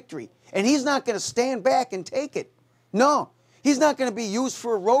complete victory. And he's not going to stand back and take it. No, he's not going to be used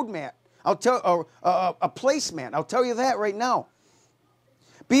for a road mat. A placemat. I'll tell you that right now.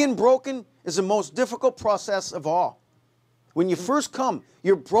 Being broken is the most difficult process of all. When you first come,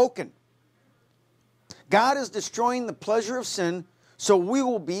 you're broken. God is destroying the pleasure of sin, so we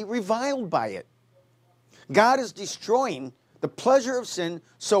will be reviled by it. God is destroying the pleasure of sin,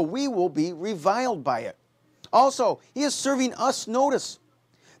 so we will be reviled by it. Also, he is serving us notice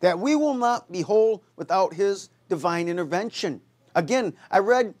that we will not be whole without his divine intervention. Again, I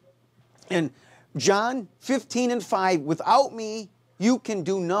read in John 15:5, without me, you can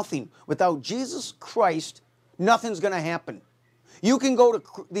do nothing. Without Jesus Christ, nothing's going to happen. You can go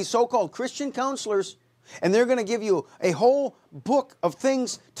to these so-called Christian counselors, and they're going to give you a whole book of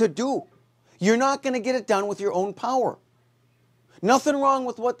things to do. You're not going to get it done with your own power. Nothing wrong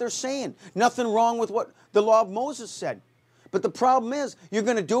with what they're saying. Nothing wrong with what the law of Moses said. But the problem is, you're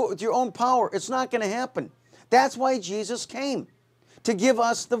going to do it with your own power. It's not going to happen. That's why Jesus came, to give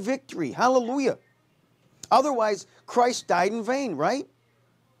us the victory. Hallelujah. Otherwise, Christ died in vain, right?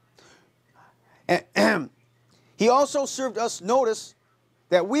 He also served us notice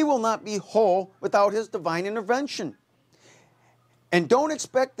that we will not be whole without his divine intervention. And don't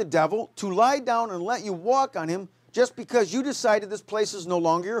expect the devil to lie down and let you walk on him just because you decided this place is no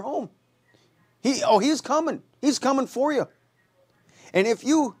longer your home. He's coming. He's coming for you. And if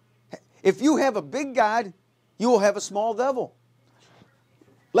you have a big God, you will have a small devil.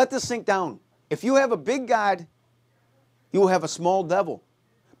 Let this sink down. If you have a big God, you will have a small devil.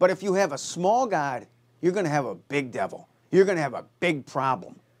 But if you have a small God, you're going to have a big devil. You're going to have a big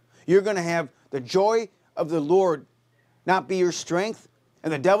problem. You're going to have the joy of the Lord not be your strength,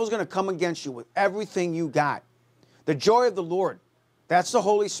 and the devil's going to come against you with everything you got. The joy of the Lord, that's the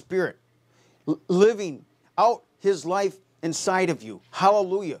Holy Spirit living out his life inside of you.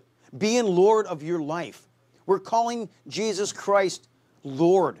 Hallelujah. Being Lord of your life. We're calling Jesus Christ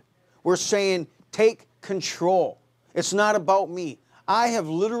Lord. We're saying, take control. It's not about me. I have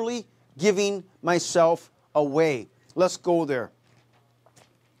literally given myself away. Let's go there.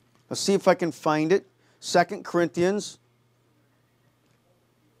 Let's see if I can find it. 2 Corinthians.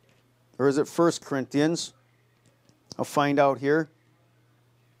 Or is it 1 Corinthians? I'll find out here.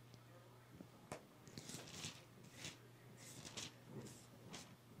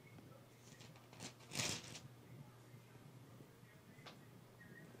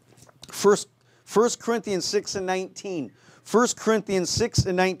 First Corinthians 6:19. 1 Corinthians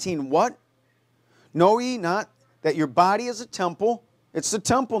 6:19. What? Know ye not that your body is a temple? It's a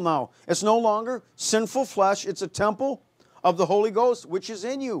temple now. It's no longer sinful flesh. It's a temple of the Holy Ghost, which is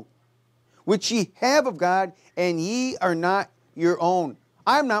in you, which ye have of God, and ye are not your own.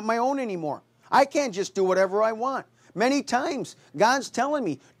 I'm not my own anymore. I can't just do whatever I want. Many times, God's telling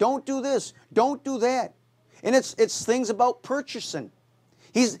me, don't do this, don't do that. And it's things about purchasing.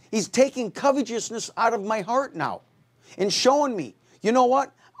 He's taking covetousness out of my heart now and showing me, you know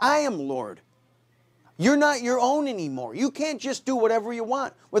what? I am Lord. You're not your own anymore. You can't just do whatever you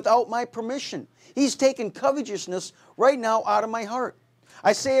want without my permission. He's taking covetousness right now out of my heart.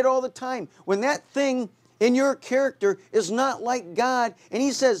 I say it all the time. When that thing in your character is not like God, and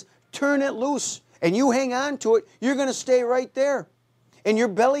He says, turn it loose, and you hang on to it, you're going to stay right there. And you're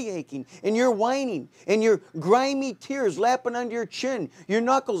belly aching, and you're whining, and your grimy tears lapping under your chin, your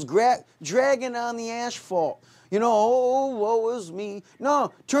knuckles dragging on the asphalt. You know, oh, woe is me.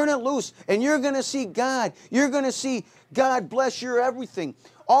 No, turn it loose, and you're going to see God. You're going to see God bless your everything.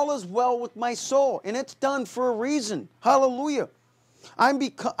 All is well with my soul, and it's done for a reason. Hallelujah.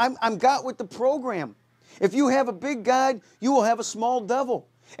 I'm got with the program. If you have a big God, you will have a small devil.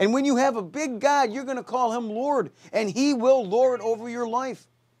 And when you have a big God, you're going to call Him Lord, and He will lord over your life.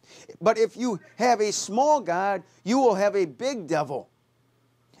 But if you have a small God, you will have a big devil.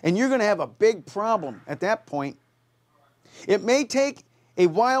 And you're going to have a big problem at that point. It may take a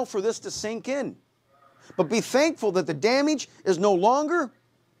while for this to sink in, but be thankful that the damage is no longer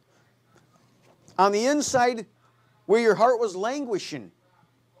on the inside where your heart was languishing,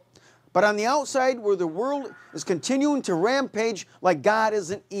 but on the outside where the world is continuing to rampage like God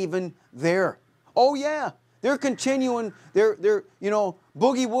isn't even there. Oh yeah, they're continuing, they're boogie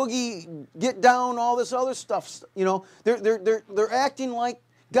woogie, get down, all this other stuff. They're acting like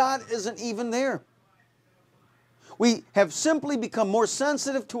God isn't even there. We have simply become more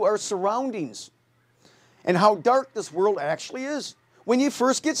sensitive to our surroundings and how dark this world actually is. When you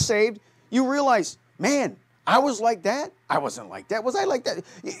first get saved, you realize, man, I was like that. I wasn't like that. Was I like that?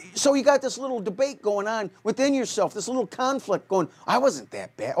 So you got this little debate going on within yourself, this little conflict going, I wasn't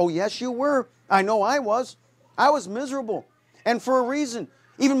that bad. Oh, yes, you were. I know I was. I was miserable. And for a reason.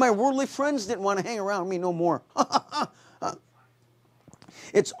 Even my worldly friends didn't want to hang around me no more.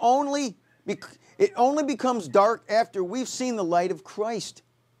 It only becomes dark after we've seen the light of Christ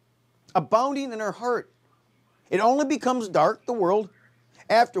abounding in our heart. It only becomes dark, the world,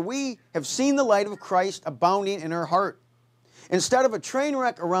 after we have seen the light of Christ abounding in our heart. Instead of a train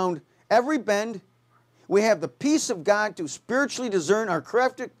wreck around every bend, we have the peace of God to spiritually discern our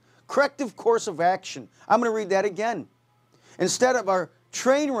corrective course of action. I'm going to read that again. Instead of our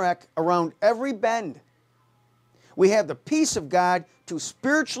train wreck around every bend, we have the peace of God to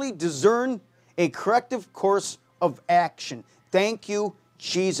spiritually discern a corrective course of action. Thank you,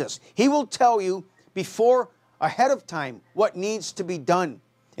 Jesus. He will tell you ahead of time what needs to be done.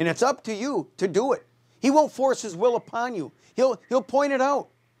 And it's up to you to do it. He won't force His will upon you. He'll point it out.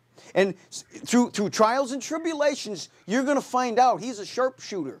 And through trials and tribulations, you're going to find out He's a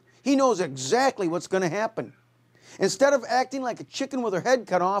sharpshooter. He knows exactly what's going to happen. Instead of acting like a chicken with her head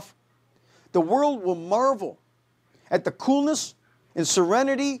cut off, the world will marvel at the coolness and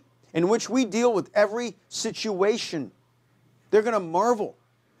serenity in which we deal with every situation. They're going to marvel,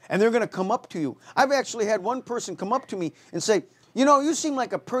 and they're going to come up to you. I've actually had one person come up to me and say, you know, you seem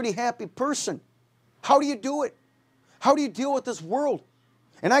like a pretty happy person. How do you do it? How do you deal with this world?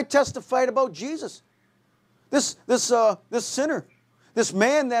 And I testified about Jesus. This sinner, this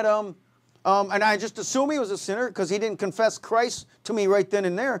man that, and I just assume he was a sinner because he didn't confess Christ to me right then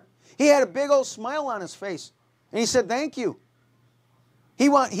and there. He had a big old smile on his face, and he said, thank you.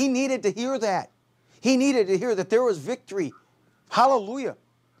 He needed to hear that. He needed to hear that there was victory. Hallelujah.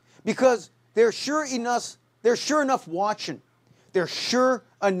 Because they're sure enough watching. They're sure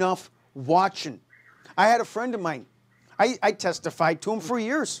enough watching. I had a friend of mine. I testified to him for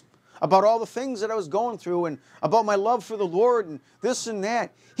years about all the things that I was going through and about my love for the Lord and this and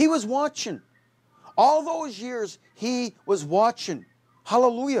that. He was watching. All those years, he was watching.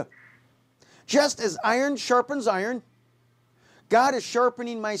 Hallelujah. Just as iron sharpens iron, God is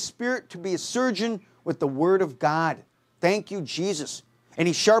sharpening my spirit to be a surgeon with the Word of God. Thank you, Jesus. And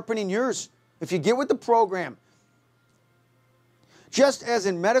He's sharpening yours if you get with the program. Just as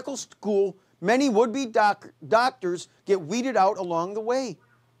in medical school, many would-be doctors get weeded out along the way.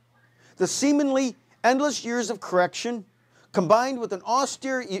 The seemingly endless years of correction, combined with an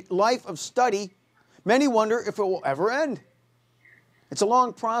austere life of study, many wonder if it will ever end. It's a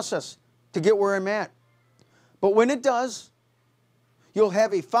long process to get where I'm at. But when it does, you'll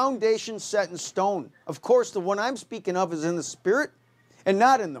have a foundation set in stone. Of course, the one I'm speaking of is in the spirit and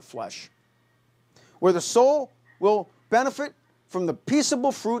not in the flesh, where the soul will benefit from the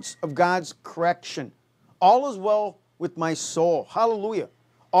peaceable fruits of God's correction. All is well with my soul. Hallelujah.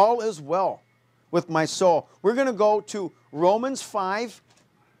 All is well with my soul. We're going to go to Romans 5.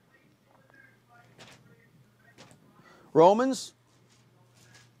 Romans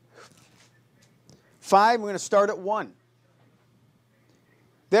 5, we're going to start at 1.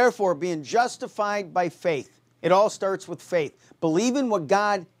 Therefore, being justified by faith. It all starts with faith. Believing what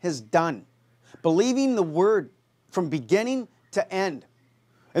God has done. Believing the Word from beginning to end.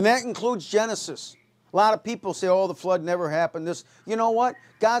 And that includes Genesis. A lot of people say, oh, the flood never happened. This, you know what?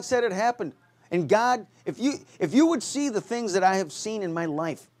 God said it happened. And God, if you would see the things that I have seen in my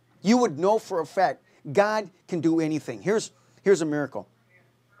life, you would know for a fact God can do anything. Here's a miracle.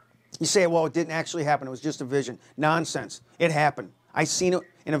 You say, well, it didn't actually happen. It was just a vision. Nonsense. It happened. I seen it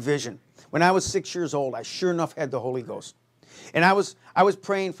in a vision. When I was 6 years old, I sure enough had the Holy Ghost. And I was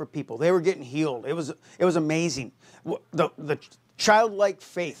praying for people. They were getting healed. It was amazing. The childlike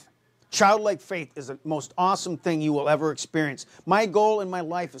faith. Childlike faith is the most awesome thing you will ever experience. My goal in my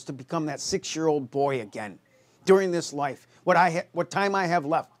life is to become that 6-year-old boy again during this life. What time I have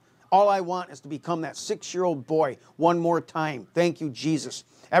left, all I want is to become that 6-year-old boy one more time. Thank you, Jesus.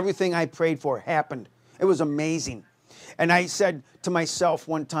 Everything I prayed for happened. It was amazing. And I said to myself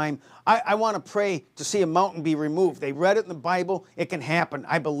one time, I want to pray to see a mountain be removed. They read it in the Bible. It can happen.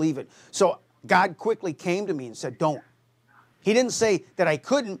 I believe it. So God quickly came to me and said, don't. He didn't say that I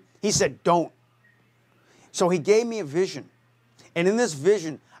couldn't. He said, don't. So he gave me a vision. And in this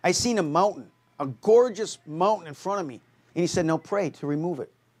vision, I seen a mountain, a gorgeous mountain in front of me. And he said, now pray to remove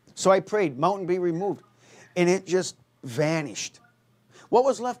it. So I prayed, mountain be removed. And it just vanished. What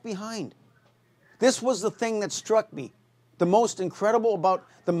was left behind? This was the thing that struck me. The most incredible about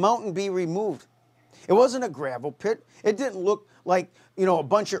the mountain be removed. It wasn't a gravel pit. It didn't look like, a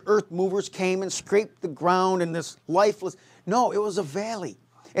bunch of earth movers came and scraped the ground and this lifeless. No, it was a valley.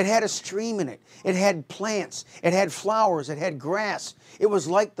 It had a stream in it. It had plants. It had flowers. It had grass. It was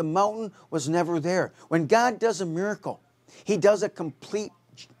like the mountain was never there. When God does a miracle, He does a complete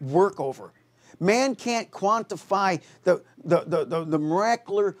workover. Man can't quantify the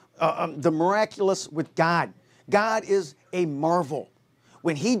miraculous with God. God is a marvel.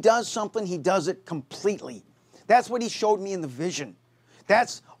 When He does something, He does it completely. That's what He showed me in the vision.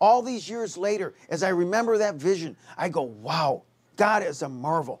 That's all these years later, as I remember that vision, I go, wow, God is a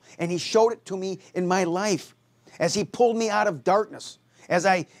marvel. And He showed it to me in my life as He pulled me out of darkness, as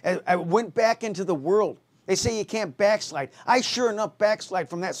I went back into the world. They say you can't backslide. I sure enough backslide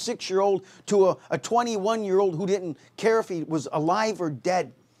from that 6-year-old to a 21-year-old who didn't care if he was alive or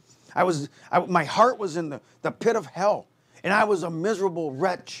dead. My heart was in the pit of hell, and I was a miserable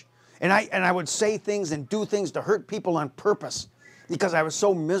wretch. And I would say things and do things to hurt people on purpose because I was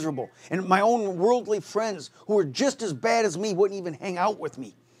so miserable. And my own worldly friends who were just as bad as me wouldn't even hang out with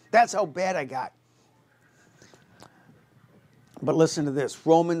me. That's how bad I got. But listen to this,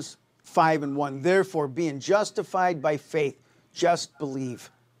 Romans 5:1. Therefore, being justified by faith, just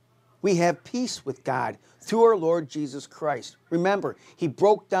believe. We have peace with God through our Lord Jesus Christ. Remember, He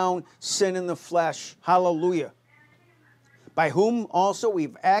broke down sin in the flesh. Hallelujah. By whom also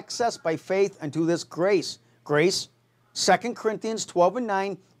we've access by faith unto this grace. Grace, 2 Corinthians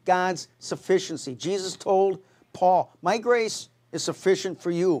 12:9, God's sufficiency. Jesus told Paul, my grace is sufficient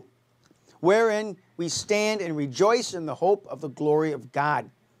for you, wherein we stand and rejoice in the hope of the glory of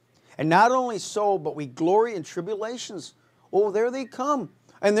God. And not only so, but we glory in tribulations. Oh, there they come.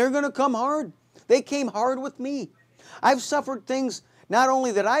 And they're going to come hard. They came hard with me. I've suffered things not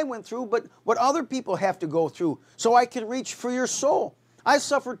only that I went through, but what other people have to go through so I can reach for your soul. I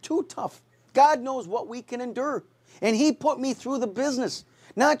suffered too tough. God knows what we can endure. And He put me through the business,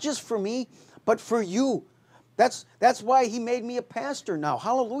 not just for me, but for you. That's why He made me a pastor now.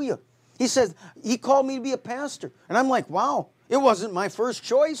 Hallelujah. He says, He called me to be a pastor. And I'm like, wow, it wasn't my first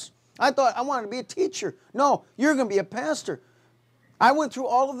choice. I thought I wanted to be a teacher. No, you're going to be a pastor. I went through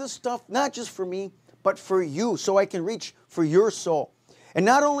all of this stuff, not just for me, but for you, so I can reach for your soul. And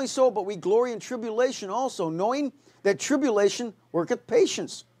not only so, but we glory in tribulation also, knowing that tribulation worketh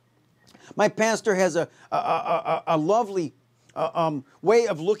patience. My pastor has a lovely way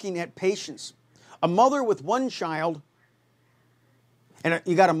of looking at patience. A mother with one child, and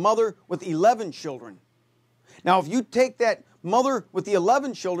you got a mother with 11 children. Now, if you take that mother with the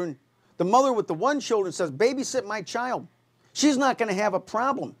 11 children, the mother with the one children says, babysit my child. She's not going to have a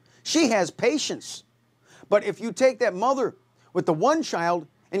problem. She has patience. But if you take that mother with the one child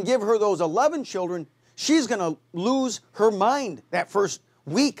and give her those 11 children, she's going to lose her mind that first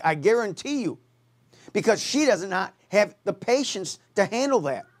week, I guarantee you, because she does not have the patience to handle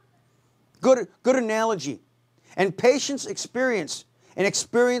that. Good analogy. And patience experience, and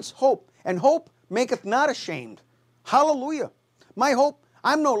experience hope. And hope maketh not ashamed. Hallelujah. My hope,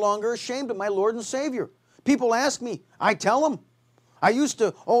 I'm no longer ashamed of my Lord and Savior. People ask me, I tell them. I used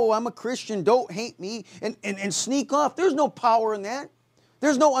to, oh, I'm a Christian, don't hate me, and sneak off. There's no power in that.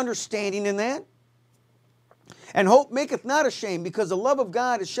 There's no understanding in that. And hope maketh not ashamed, because the love of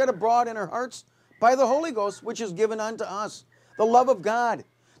God is shed abroad in our hearts by the Holy Ghost, which is given unto us. The love of God.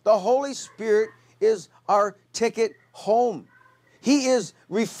 The Holy Spirit is our ticket home. He is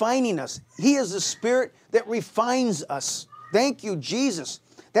refining us. He is the Spirit that refines us. Thank you, Jesus.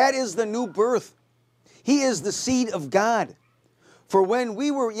 That is the new birth. He is the seed of God. For when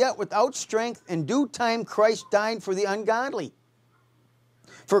we were yet without strength, in due time Christ died for the ungodly.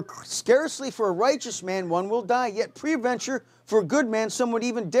 For scarcely for a righteous man one will die, yet peradventure for a good man some would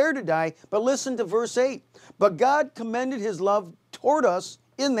even dare to die. But listen to verse 8. But God commended his love toward us,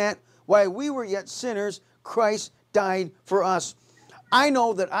 in that while we were yet sinners, Christ died for us. I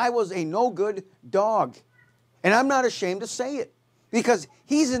know that I was a no good dog, and I'm not ashamed to say it, because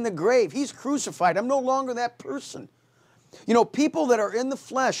he's in the grave. He's crucified. I'm no longer that person. You know, people that are in the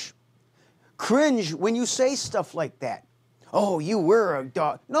flesh cringe when you say stuff like that. Oh, you were a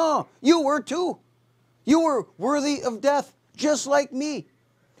dog. No, you were too. You were worthy of death, just like me.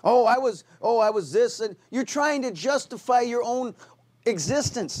 Oh, I was this. And you're trying to justify your own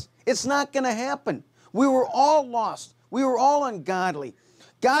existence. It's not going to happen. We were all lost. We were all ungodly.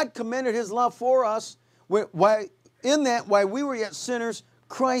 God commended his love for us. While we were yet sinners,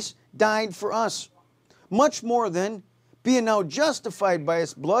 Christ died for us. Much more then, being now justified by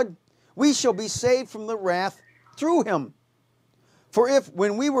his blood, we shall be saved from the wrath through him. For if,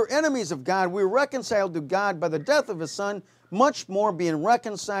 when we were enemies of God, we were reconciled to God by the death of his Son, much more being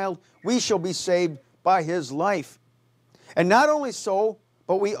reconciled, we shall be saved by his life. And not only so,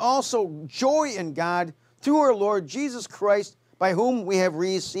 but we also joy in God through our Lord Jesus Christ, by whom we have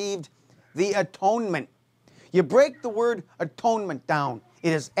received the atonement. You break the word atonement down.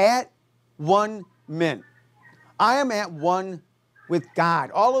 It is at one mint. I am at one with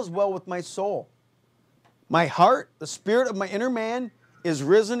God. All is well with my soul. My heart, the spirit of my inner man, is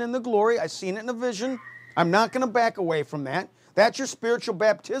risen in the glory. I've seen it in a vision. I'm not going to back away from that. That's your spiritual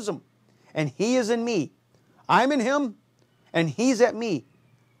baptism. And he is in me. I'm in him, and he's at me.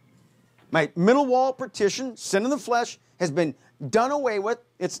 My middle wall partition, sin in the flesh, has been done away with.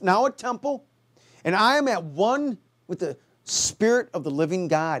 It's now a temple. And I am at one with the Spirit of the living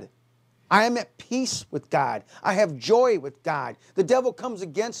God. I am at peace with God. I have joy with God. The devil comes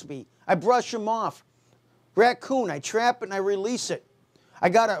against me. I brush him off. Raccoon, I trap it and I release it. I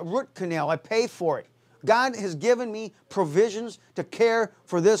got a root canal. I pay for it. God has given me provisions to care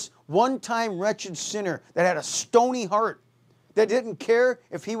for this one-time wretched sinner that had a stony heart, that didn't care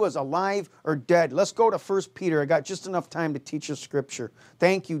if he was alive or dead. Let's go to 1 Peter. I got just enough time to teach you Scripture.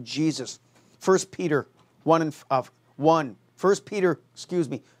 Thank you, Jesus. 1 Peter 5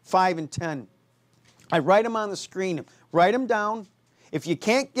 and 10. I write them on the screen. Write them down. If you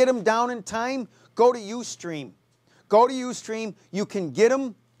can't get them down in time, go to Ustream. Go to Ustream. You can get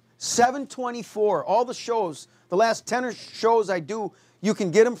them 7/24. All the shows, the last 10 shows I do, you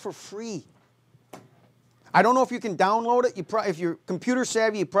can get them for free. I don't know if you can download it. If you're computer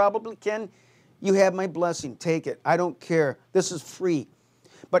savvy, you probably can. You have my blessing. Take it. I don't care. This is free.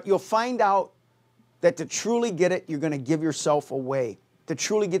 But you'll find out that to truly get it, you're going to give yourself away. To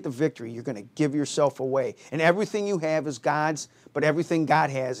truly get the victory, you're going to give yourself away. And everything you have is God's, but everything God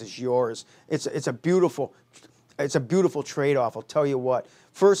has is yours. It's a beautiful trade-off, I'll tell you what.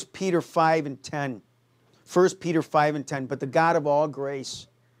 1 Peter 5 and 10. 1 Peter 5 and 10. But the God of all grace,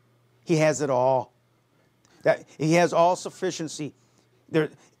 he has it all. That he has all sufficiency.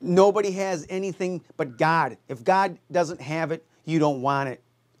 Nobody has anything but God. If God doesn't have it, you don't want it.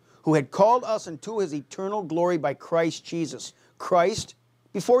 Who had called us into his eternal glory by Christ Jesus. Christ,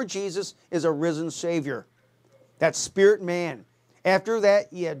 before Jesus, is a risen Savior. That spirit man. After that,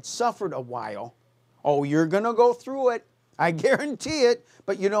 he had suffered a while. Oh, you're going to go through it. I guarantee it.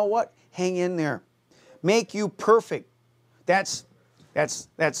 But you know what? Hang in there. Make you perfect. I'll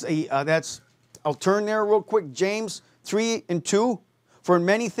turn there real quick. James 3 and 2. For in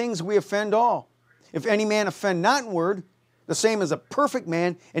many things we offend all. If any man offend not in word, the same as a perfect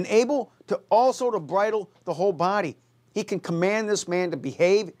man, and able to also to bridle the whole body. He can command this man to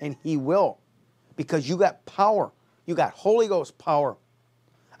behave, and he will. Because you got power. You got Holy Ghost power.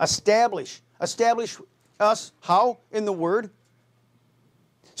 Establish. Establish us how? In the Word.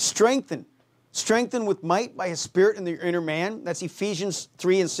 Strengthen. Strengthen with might by his Spirit in the inner man. That's Ephesians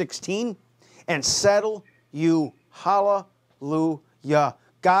 3 and 16. And settle you. Hallelujah.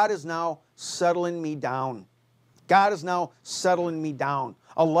 God is now settling me down. God is now settling me down.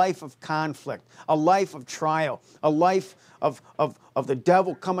 A life of conflict, a life of trial, a life of the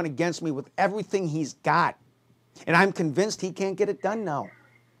devil coming against me with everything he's got. And I'm convinced he can't get it done now.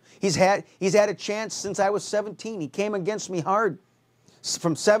 He's had a chance since I was 17. He came against me hard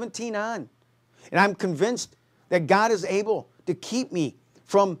from 17 on. And I'm convinced that God is able to keep me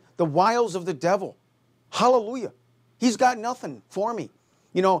from the wiles of the devil. Hallelujah. He's got nothing for me.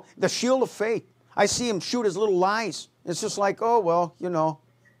 You know, the shield of faith. I see him shoot his little lies. It's just like, oh, well, you know,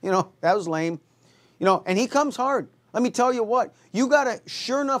 that was lame. You know, and he comes hard. Let me tell you what, you got to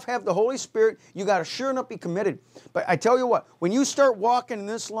sure enough have the Holy Spirit. You got to sure enough be committed. But I tell you what, when you start walking in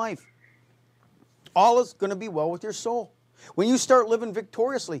this life, all is going to be well with your soul. When you start living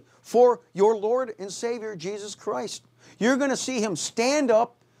victoriously for your Lord and Savior, Jesus Christ, you're going to see him stand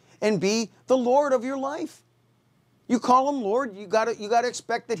up and be the Lord of your life. You call him Lord, you got to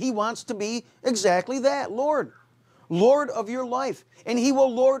expect that he wants to be exactly that, Lord. Lord of your life. And he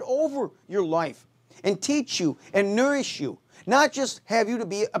will lord over your life and teach you and nourish you. Not just have you to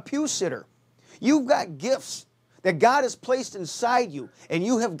be a pew sitter. You've got gifts that God has placed inside you, and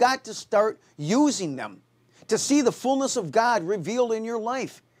you have got to start using them to see the fullness of God revealed in your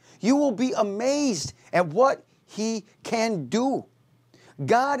life. You will be amazed at what he can do.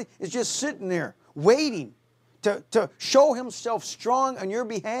 God is just sitting there waiting to show himself strong on your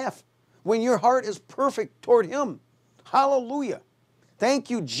behalf when your heart is perfect toward him. Hallelujah. Thank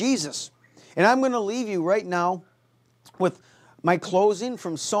you, Jesus. And I'm going to leave you right now with my closing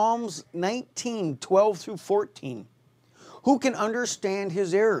from Psalms 19, 12 through 14. Who can understand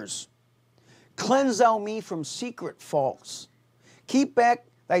his errors? Cleanse thou me from secret faults. Keep back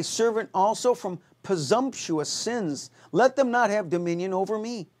thy servant also from presumptuous sins. Let them not have dominion over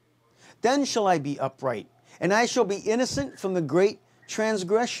me. Then shall I be upright, and I shall be innocent from the great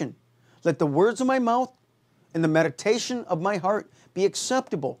transgression. Let the words of my mouth and the meditation of my heart be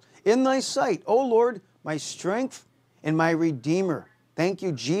acceptable in thy sight, O Lord, my strength and my Redeemer. Thank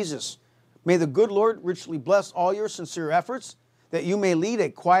you, Jesus. May the good Lord richly bless all your sincere efforts, that you may lead a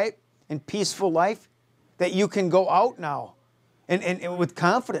quiet and peaceful life, that you can go out now and with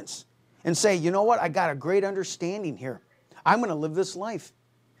confidence and say, you know what, I got a great understanding here. I'm going to live this life.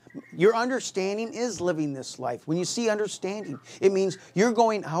 Your understanding is living this life. When you see understanding, it means you're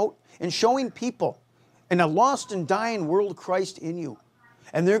going out and showing people in a lost and dying world Christ in you.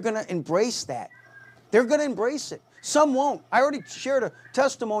 And they're going to embrace that. They're going to embrace it. Some won't. I already shared a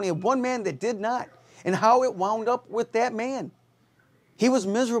testimony of one man that did not, and how it wound up with that man. He was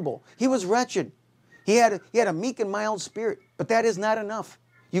miserable. He was wretched. He had a meek and mild spirit, but that is not enough.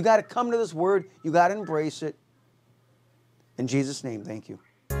 You got to come to this word. You got to embrace it. In Jesus' name, thank you.